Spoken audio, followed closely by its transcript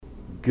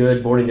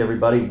Good morning,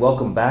 everybody.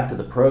 Welcome back to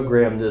the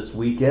program this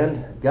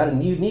weekend. Got a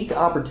unique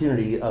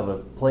opportunity of a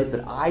place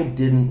that I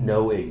didn't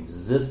know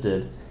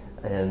existed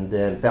and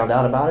then found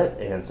out about it,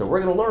 and so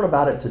we're going to learn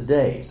about it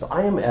today. So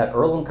I am at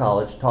Earlham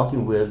College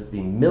talking with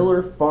the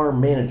Miller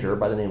Farm manager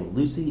by the name of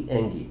Lucy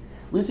Inge.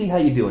 Lucy, how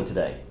you doing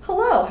today?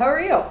 Hello, how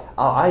are you?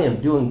 I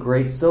am doing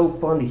great. So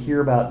fun to hear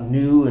about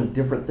new and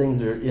different things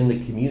that are in the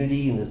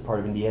community in this part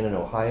of Indiana and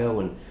Ohio,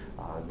 and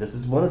this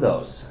is one of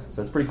those.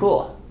 So that's pretty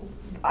cool.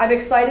 I'm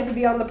excited to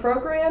be on the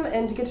program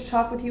and to get to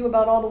talk with you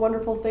about all the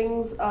wonderful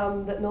things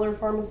that Miller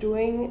Farm is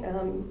doing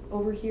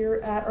over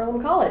here at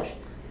Earlham College.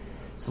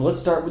 So let's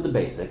start with the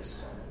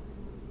basics.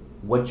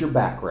 What's your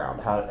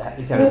background?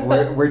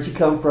 Where'd you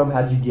come from?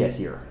 How'd you get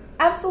here?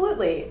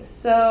 Absolutely.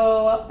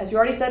 So, as you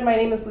already said, my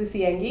name is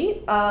Lucy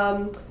Inge.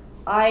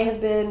 I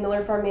have been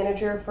Miller Farm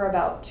manager for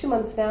about 2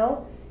 months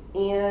now,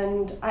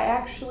 and I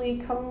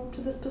actually come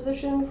to this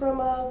position from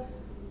a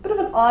bit of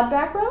an odd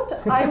background.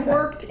 I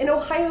worked in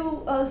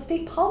Ohio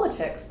state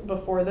politics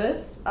before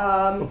this,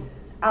 out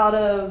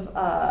of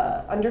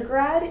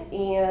undergrad,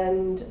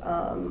 and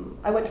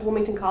I went to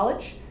Wilmington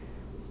College,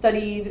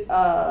 studied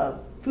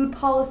food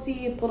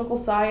policy, political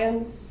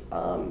science,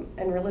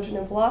 and religion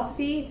and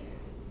philosophy,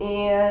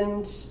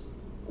 and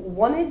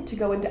wanted to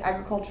go into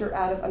agriculture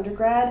out of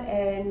undergrad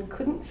and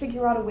couldn't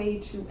figure out a way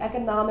to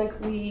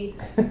economically,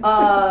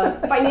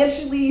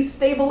 financially,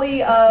 stably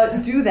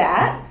do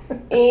that.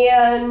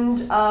 And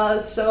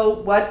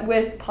so what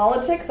with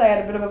politics, I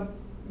had a bit of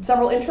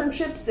several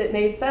internships. It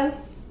made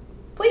sense.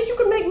 Place you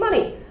could make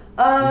money.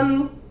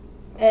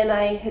 And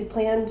I had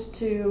planned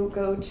to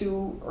go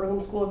to Earlham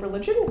School of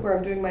Religion, where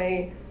I'm doing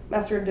my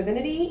Master of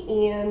Divinity,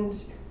 and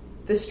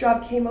this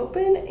job came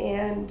open,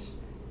 and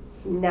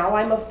now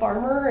I'm a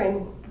farmer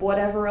and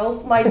whatever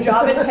else my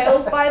job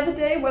entails by the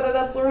day, whether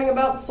that's learning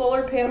about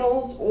solar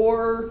panels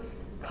or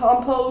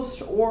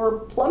compost or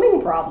plumbing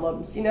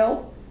problems, you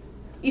know?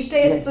 Each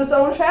day it's its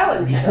own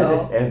challenge.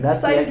 So and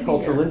that's the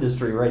agricultural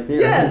industry right there.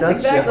 Yes,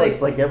 exactly.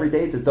 It's like every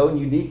day it's its own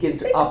unique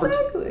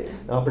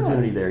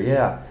opportunity there,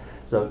 yeah.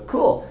 So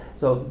cool.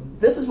 So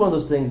this is one of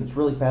those things that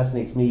really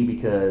fascinates me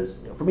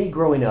because for me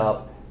growing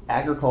up,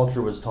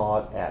 agriculture was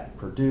taught at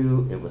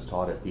Purdue, it was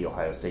taught at The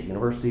Ohio State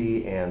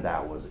University, and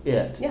that was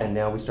it. Yeah. And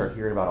now we start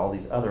hearing about all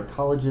these other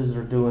colleges that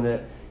are doing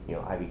it. You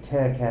know, Ivy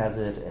Tech has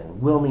it,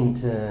 and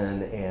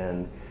Wilmington,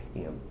 and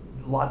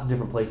lots of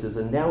different places.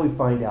 And now we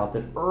find out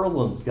that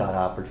Earlham's got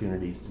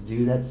opportunities to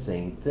do that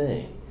same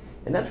thing.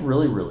 And that's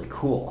really, really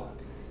cool.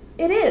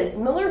 It is.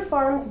 Miller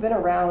Farm's been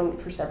around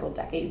for several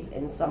decades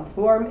in some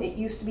form. It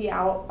used to be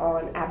out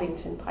on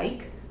Abington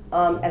Pike.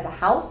 As a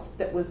house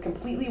that was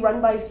completely run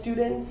by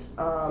students,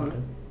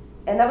 and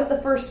that was the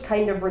first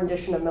kind of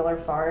rendition of Miller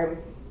Farm.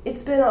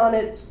 It's been on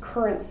its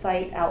current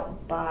site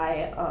out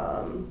by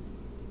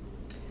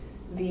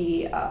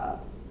the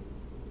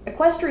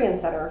Equestrian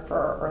Center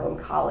for Earlham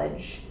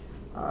College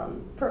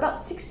for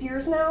about 6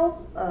 years now,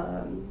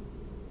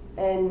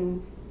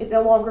 and it's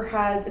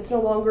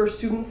no longer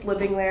students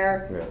living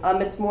there. Yeah.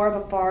 It's more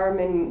of a farm,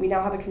 and we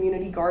now have a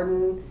community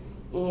garden,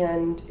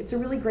 and it's a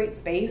really great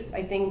space.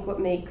 I think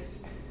what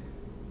makes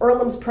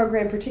Earlham's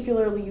program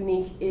particularly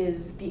unique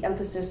is the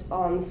emphasis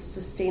on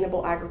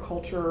sustainable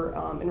agriculture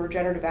and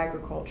regenerative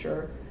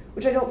agriculture,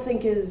 which I don't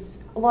think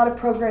is a lot of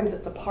programs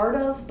it's a part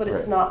of, but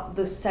it's not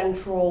the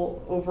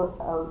central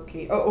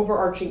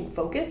overarching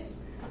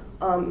focus.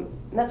 And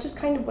that's just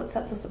kind of what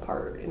sets us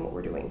apart in what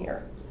we're doing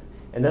here.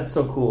 And that's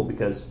so cool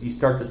because you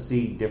start to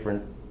see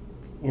different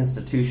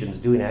institutions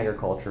doing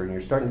agriculture, and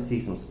you're starting to see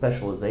some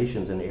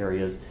specializations in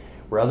areas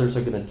where others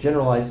are going to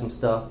generalize some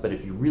stuff, but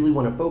if you really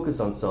want to focus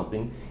on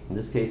something, in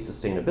this case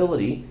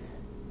sustainability,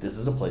 this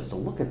is a place to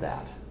look at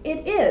that.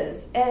 It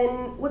is,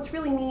 and what's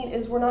really neat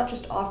is we're not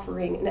just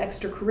offering an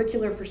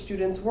extracurricular for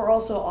students, we're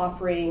also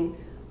offering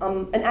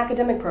an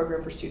academic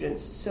program for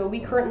students. So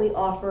we currently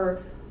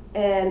offer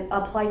an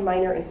applied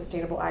minor in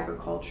sustainable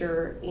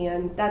agriculture,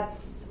 and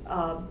that's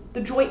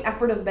the joint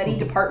effort of many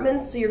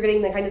departments, so you're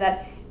getting the kind of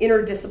that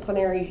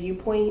interdisciplinary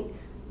viewpoint,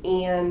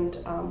 and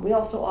we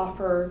also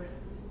offer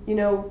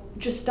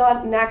just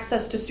an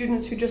access to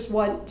students who just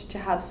want to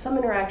have some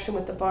interaction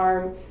with the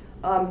farm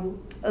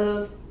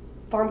of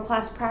farm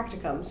class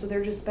practicum. So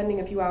they're just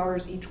spending a few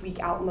hours each week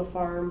out on the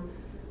farm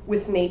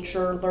with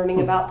nature, learning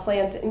about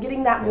plants, and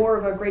getting that more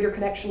of a greater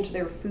connection to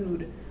their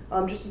food,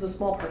 just as a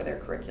small part of their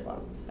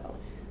curriculum. So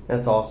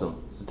that's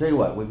awesome. So tell you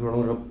what, we've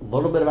learned a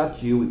little bit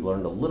about you, we've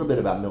learned a little bit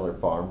about Miller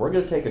Farm. We're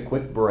going to take a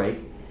quick break,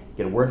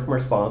 get a word from our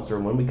sponsor,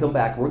 and when we come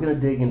back, we're going to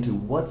dig into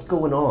what's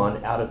going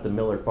on out at the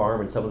Miller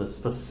Farm and some of the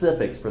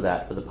specifics for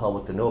that for the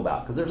public to know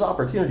about, because there's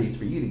opportunities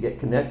for you to get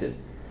connected.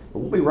 But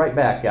we'll be right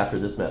back after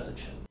this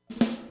message.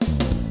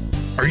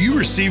 Are you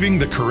receiving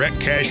the correct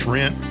cash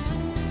rent?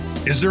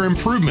 Is there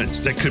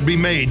improvements that could be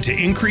made to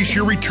increase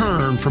your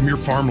return from your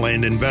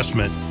farmland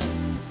investment?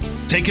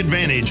 Take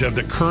advantage of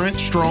the current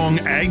strong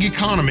ag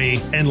economy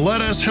and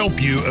let us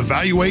help you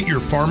evaluate your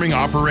farming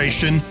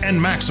operation and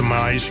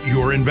maximize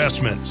your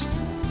investments.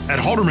 At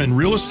Halderman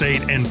Real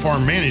Estate and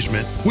Farm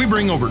Management, we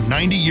bring over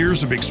 90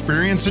 years of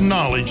experience and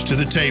knowledge to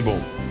the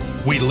table.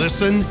 We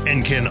listen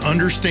and can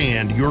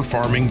understand your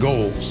farming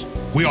goals.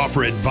 We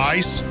offer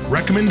advice,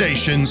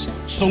 recommendations,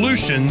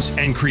 solutions,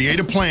 and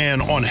create a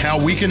plan on how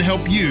we can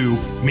help you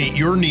meet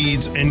your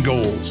needs and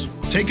goals.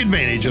 Take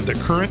advantage of the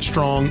current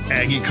strong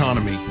ag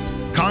economy.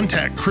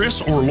 Contact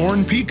Chris or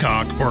Lauren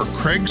Peacock or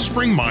Craig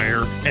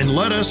Springmeyer and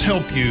let us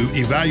help you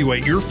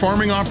evaluate your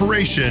farming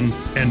operation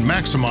and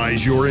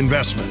maximize your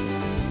investment.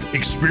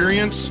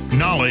 Experience,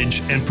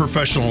 knowledge, and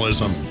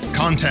professionalism.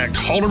 Contact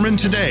Halderman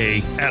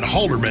today at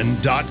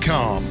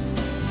halderman.com.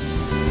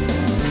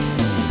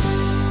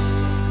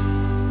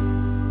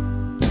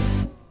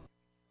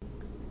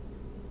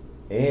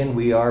 And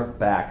we are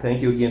back.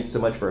 Thank you again so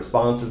much for our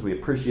sponsors. We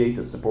appreciate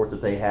the support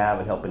that they have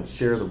in helping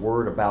share the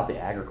word about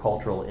the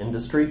agricultural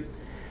industry.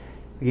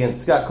 Again,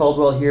 Scott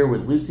Caldwell here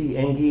with Lucy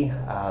Inge,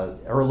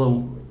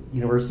 Earlham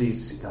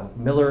University's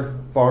Miller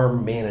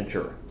Farm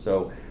Manager.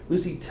 So,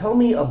 Lucy, tell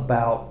me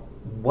about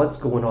what's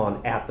going on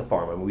at the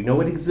farm. I mean, we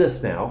know it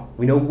exists now.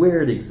 We know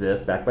where it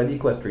exists, back by the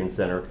Equestrian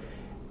Center.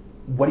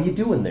 What are you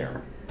doing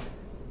there?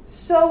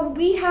 So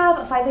we have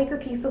a 5-acre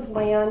piece of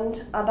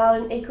land. About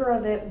an acre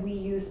of it we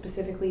use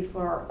specifically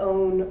for our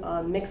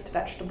own mixed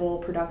vegetable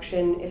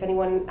production. If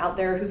anyone out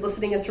there who's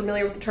listening is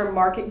familiar with the term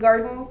market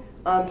garden,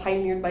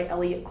 pioneered by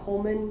Elliott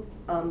Coleman,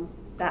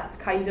 that's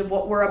kind of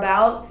what we're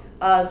about.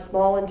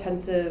 Small,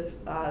 intensive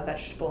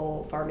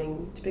vegetable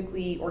farming,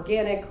 typically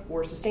organic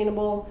or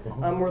sustainable.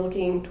 We're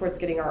looking towards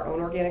getting our own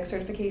organic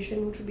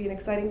certification, which would be an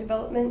exciting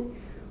development.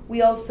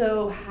 We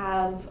also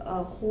have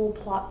a whole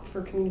plot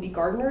for community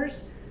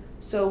gardeners.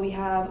 So we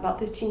have about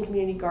 15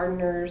 community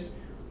gardeners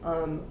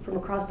from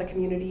across the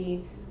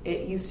community.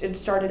 It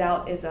started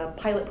out as a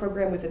pilot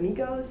program with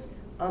Amigos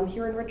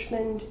here in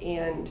Richmond,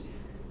 and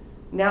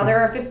now there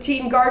are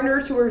 15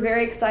 gardeners who are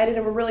very excited,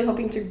 and we're really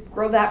hoping to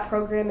grow that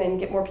program and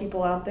get more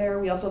people out there.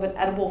 We also have an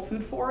edible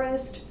food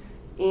forest,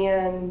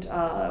 and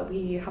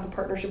we have a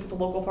partnership with a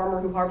local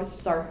farmer who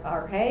harvests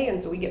our hay,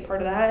 and so we get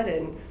part of that.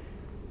 And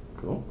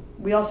cool.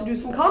 We also do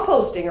some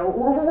composting, or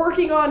we're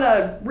working on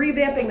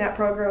revamping that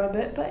program a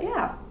bit, but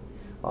yeah.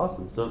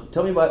 Awesome. So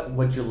tell me about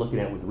what you're looking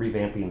at with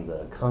revamping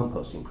the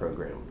composting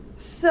program.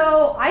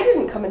 So I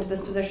didn't come into this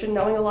position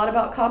knowing a lot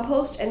about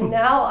compost, and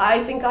now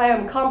I think I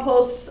am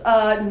compost's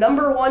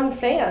 #1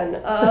 fan.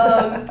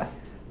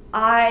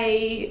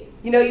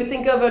 You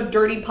think of a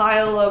dirty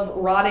pile of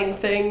rotting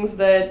things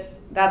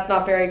that's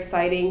not very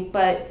exciting,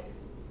 but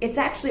it's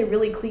actually a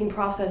really clean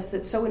process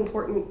that's so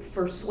important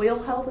for soil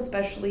health,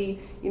 especially,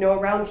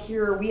 around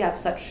here we have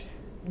such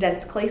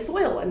dense clay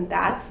soil, and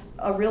that's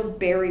a real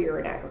barrier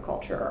in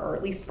agriculture, or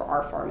at least for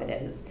our farm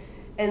it is.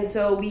 And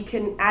so we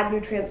can add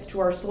nutrients to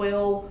our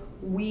soil.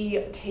 We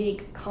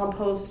take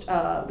compost,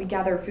 we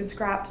gather food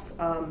scraps.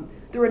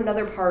 Through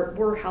another part,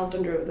 we're housed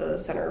under the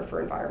Center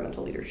for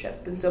Environmental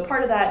Leadership. And so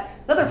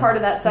another part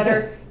of that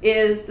center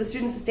is the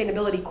Student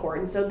Sustainability Corps.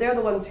 And so they're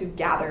the ones who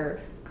gather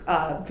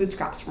food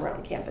scraps from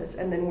around campus,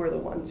 and then we're the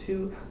ones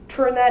who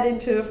turn that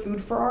into food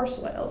for our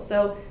soil.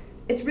 So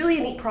it's really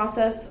a neat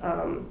process,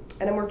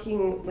 and I'm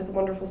working with a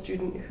wonderful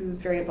student who's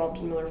very involved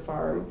in Miller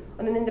Farm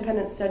on an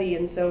independent study,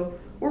 and so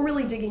we're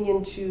really digging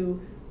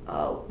into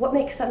what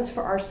makes sense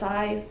for our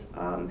size,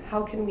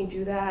 how can we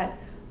do that.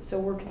 So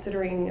we're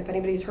considering, if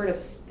anybody's heard of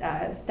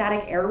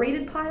static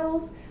aerated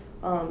piles,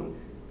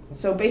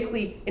 so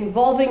basically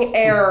involving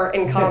air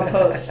in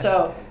compost,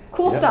 so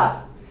cool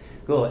stuff.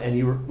 Cool, and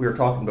we were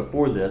talking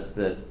before this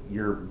that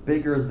you're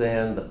bigger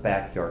than the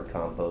backyard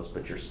compost,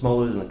 but you're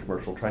smaller than the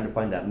commercial, trying to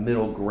find that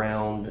middle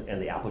ground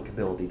and the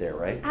applicability there,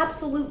 right?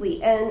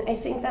 Absolutely, and I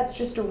think that's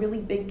just a really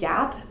big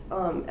gap,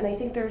 and I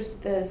think there's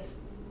this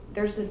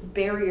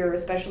barrier,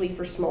 especially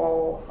for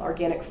small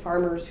organic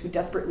farmers who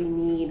desperately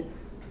need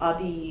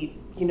the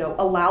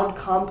allowed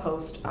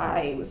compost.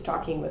 I was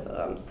talking with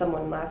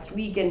someone last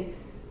week, and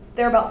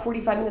they're about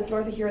 45 minutes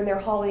north of here, and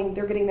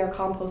they're getting their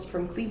compost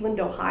from Cleveland,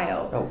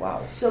 Ohio. Oh,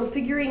 wow. So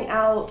figuring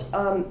out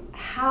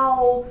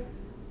how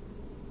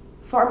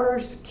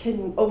farmers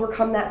can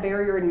overcome that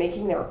barrier in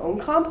making their own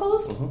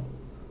compost.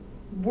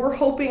 We're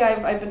hoping,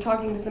 I've been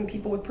talking to some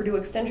people with Purdue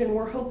Extension,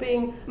 I'm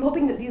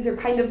hoping that these are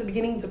kind of the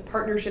beginnings of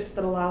partnerships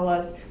that allow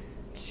us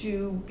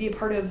to be a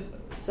part of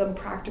some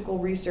practical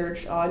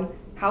research on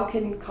how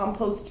can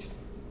compost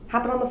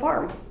happen on the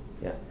farm.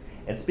 Yeah.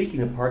 And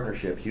speaking of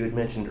partnerships, you had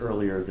mentioned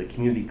earlier the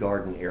community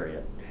garden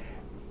area.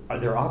 Are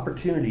there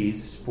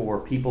opportunities for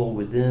people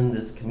within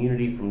this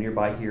community from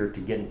nearby here to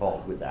get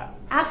involved with that?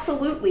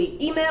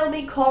 Absolutely. Email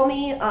me, call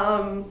me.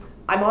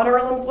 I'm on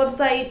Earlham's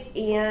website,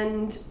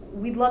 and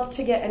we'd love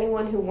to get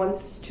anyone who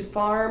wants to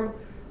farm,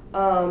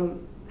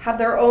 have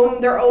their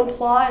own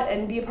plot,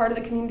 and be a part of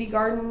the community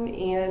garden.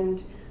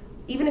 And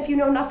even if you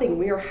know nothing,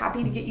 we are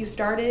happy to get you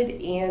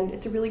started, and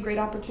it's a really great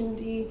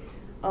opportunity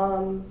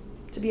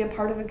to be a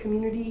part of a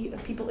community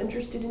of people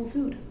interested in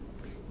food.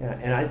 Yeah,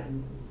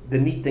 and the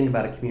neat thing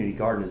about a community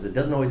garden is it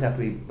doesn't always have to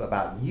be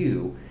about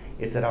you.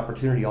 It's that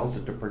opportunity also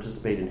to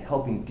participate in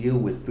helping deal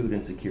with food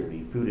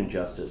insecurity, food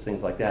injustice,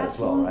 things like that.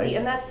 Absolutely. As well, right?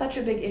 And that's such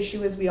a big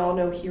issue, as we all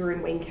know, here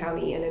in Wayne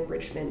County and in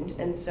Richmond.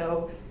 And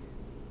so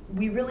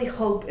we really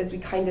hope, as we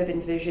kind of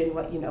envision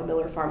what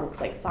Miller Farm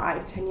looks like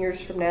 5-10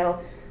 years from now,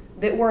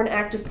 that we're an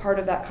active part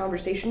of that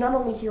conversation, not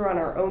only here on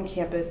our own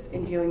campus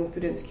in dealing with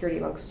food insecurity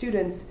amongst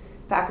students,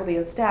 faculty,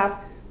 and staff,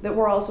 that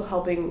we're also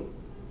helping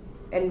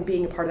and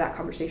being a part of that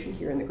conversation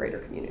here in the greater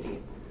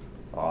community.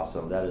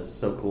 Awesome. That is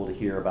so cool to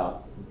hear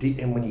about.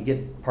 And when you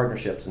get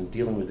partnerships and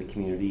dealing with the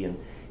community, and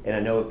I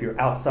know if you're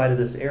outside of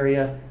this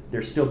area,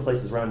 there's still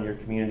places around your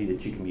community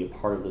that you can be a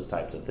part of those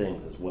types of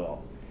things as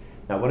well.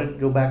 Now, I want to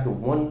go back to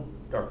one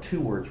or two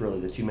words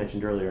really that you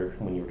mentioned earlier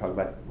when you were talking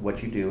about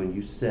what you do, and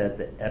you said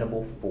the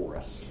edible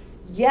forest.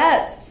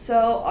 Yes.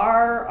 So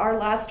our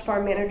last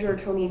farm manager,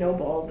 Tony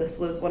Noble, this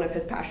was one of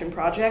his passion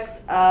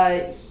projects.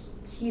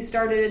 He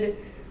started.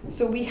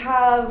 So we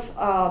have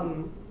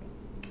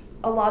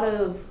a lot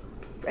of.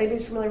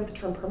 Anybody's familiar with the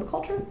term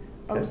permaculture?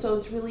 Okay. So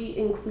it's really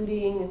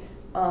including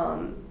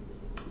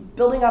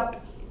building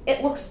up.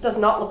 It does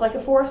not look like a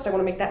forest. I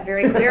want to make that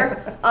very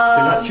clear. They're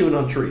not chewing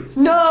on trees.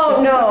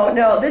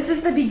 No. This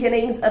is the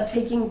beginnings of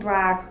taking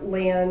back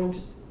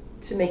land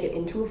to make it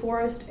into a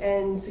forest,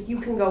 and so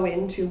you can go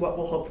into what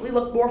will hopefully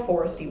look more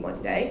foresty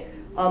one day,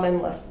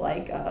 and less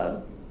like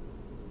a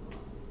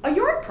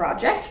yard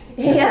project,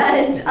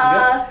 and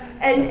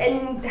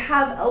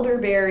have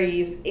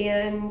elderberries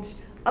and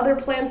other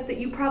plants that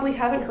you probably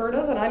haven't heard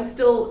of, and I'm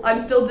still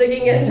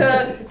digging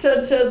into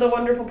to the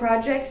wonderful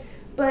project.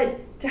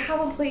 But to have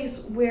a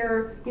place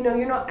where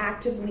you're not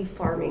actively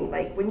farming,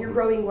 like when you're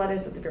growing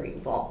lettuce, it's a very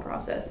involved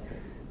process,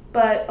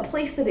 but a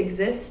place that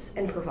exists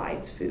and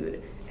provides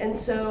food. And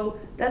so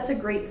that's a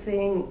great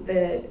thing,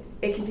 that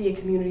it can be a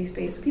community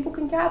space so people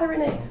can gather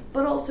in it,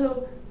 but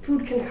also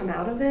food can come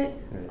out of it.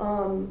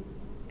 Right.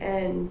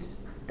 And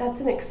that's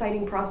an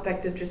exciting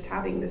prospect of just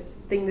having this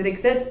thing that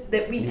exists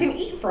that we can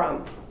eat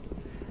from.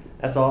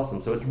 That's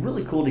awesome. So it's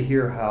really cool to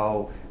hear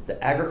how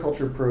the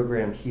agriculture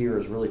program here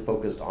is really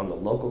focused on the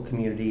local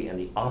community and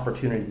the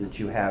opportunities that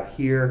you have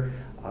here.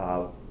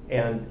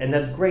 And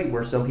that's great,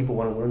 where some people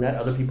want to learn that.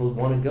 Other people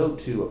want to go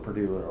to a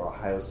Purdue or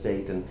Ohio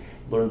State and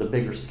learn the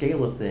bigger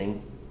scale of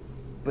things.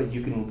 But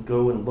you can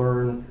go and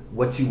learn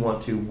what you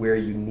want to where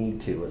you need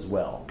to as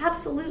well.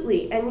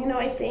 Absolutely. And,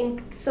 I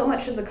think so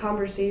much of the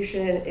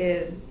conversation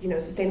is,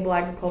 sustainable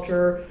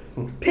agriculture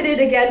pitted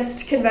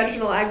against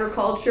conventional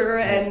agriculture.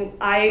 And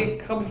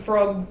I come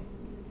from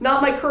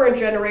not my current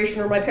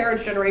generation or my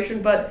parents'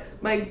 generation, but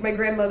my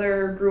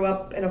grandmother grew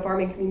up in a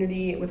farming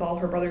community with all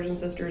her brothers and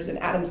sisters in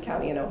Adams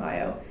County in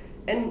Ohio.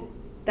 And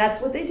that's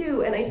what they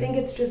do. And I think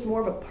it's just more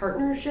of a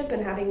partnership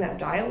and having that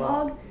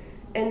dialogue.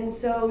 And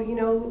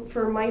so,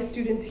 for my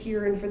students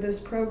here and for this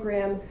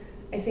program,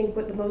 I think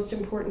what the most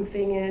important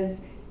thing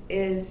is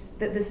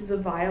that this is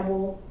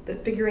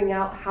that figuring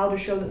out how to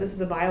show that this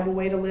is a viable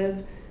way to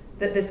live,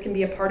 that this can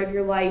be a part of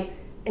your life,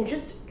 and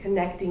just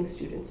connecting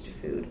students to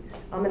food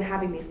and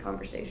having these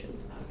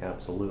conversations.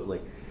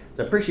 Absolutely.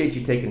 So I appreciate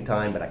you taking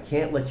time, but I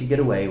can't let you get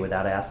away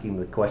without asking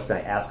the question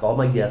I ask all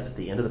my guests at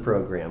the end of the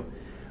program.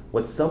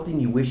 What's something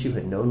you wish you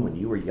had known when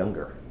you were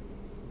younger?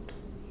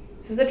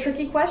 This is a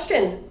tricky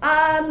question.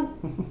 I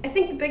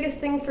think the biggest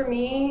thing for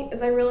me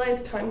is I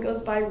realize time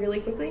goes by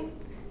really quickly,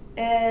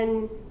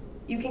 and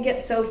you can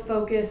get so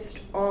focused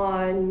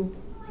on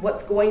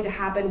what's going to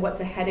happen,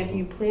 what's ahead of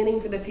you, planning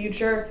for the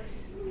future,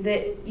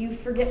 that you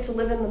forget to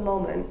live in the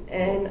moment.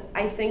 And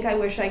I think I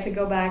wish I could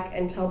go back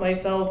and tell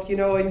myself,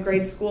 in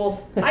grade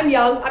school, I'm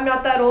young, I'm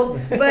not that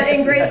old, but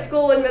in grade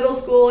school and middle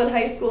school and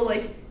high school,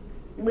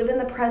 live in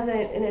the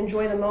present and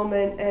enjoy the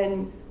moment,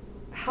 and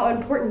how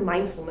important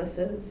mindfulness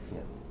is.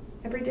 Yeah.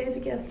 Every day is a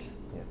gift.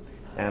 Yeah,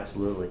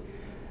 absolutely.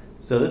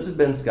 So this has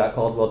been Scott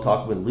Caldwell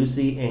talking with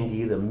Lucy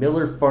Inge, the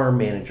Miller Farm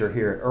Manager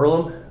here at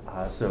Earlham.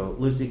 So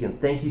Lucy, again,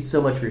 thank you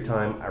so much for your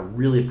time. I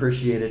really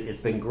appreciate it. It's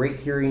been great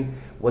hearing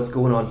what's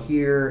going on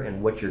here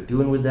and what you're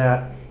doing with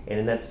that. And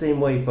in that same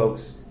way,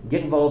 folks,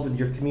 get involved with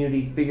your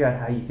community, figure out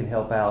how you can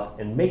help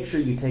out, and make sure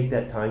you take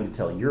that time to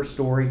tell your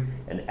story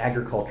and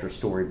agriculture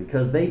story,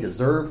 because they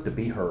deserve to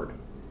be heard.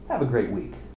 Have a great week.